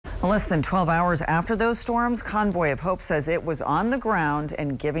Well, less than 12 hours after those storms, Convoy of Hope says it was on the ground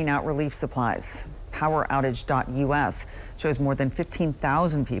and giving out relief supplies. PowerOutage.us shows more than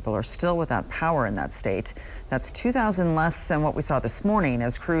 15,000 people are still without power in that state. That's 2,000 less than what we saw this morning,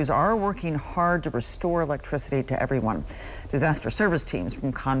 as crews are working hard to restore electricity to everyone. Disaster service teams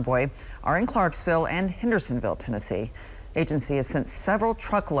from Convoy are in Clarksville and Hendersonville, Tennessee. Agency has sent several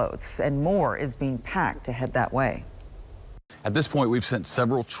truckloads, and more is being packed to head that way. At this point, we've sent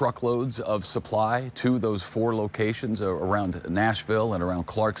several truckloads of supply to those 4 locations around Nashville and around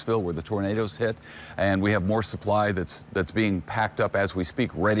Clarksville where the tornadoes hit. And we have more supply that's being packed up as we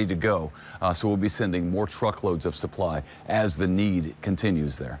speak, ready to go. So we'll be sending more truckloads of supply as the need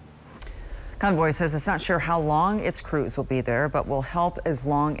continues there. Convoy says it's not sure how long its crews will be there, but will help as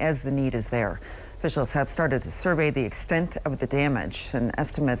long as the need is there. Officials have started to survey the extent of the damage, and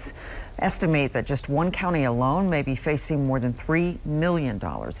estimate that just one county alone may be facing more than $3 million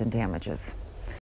in damages.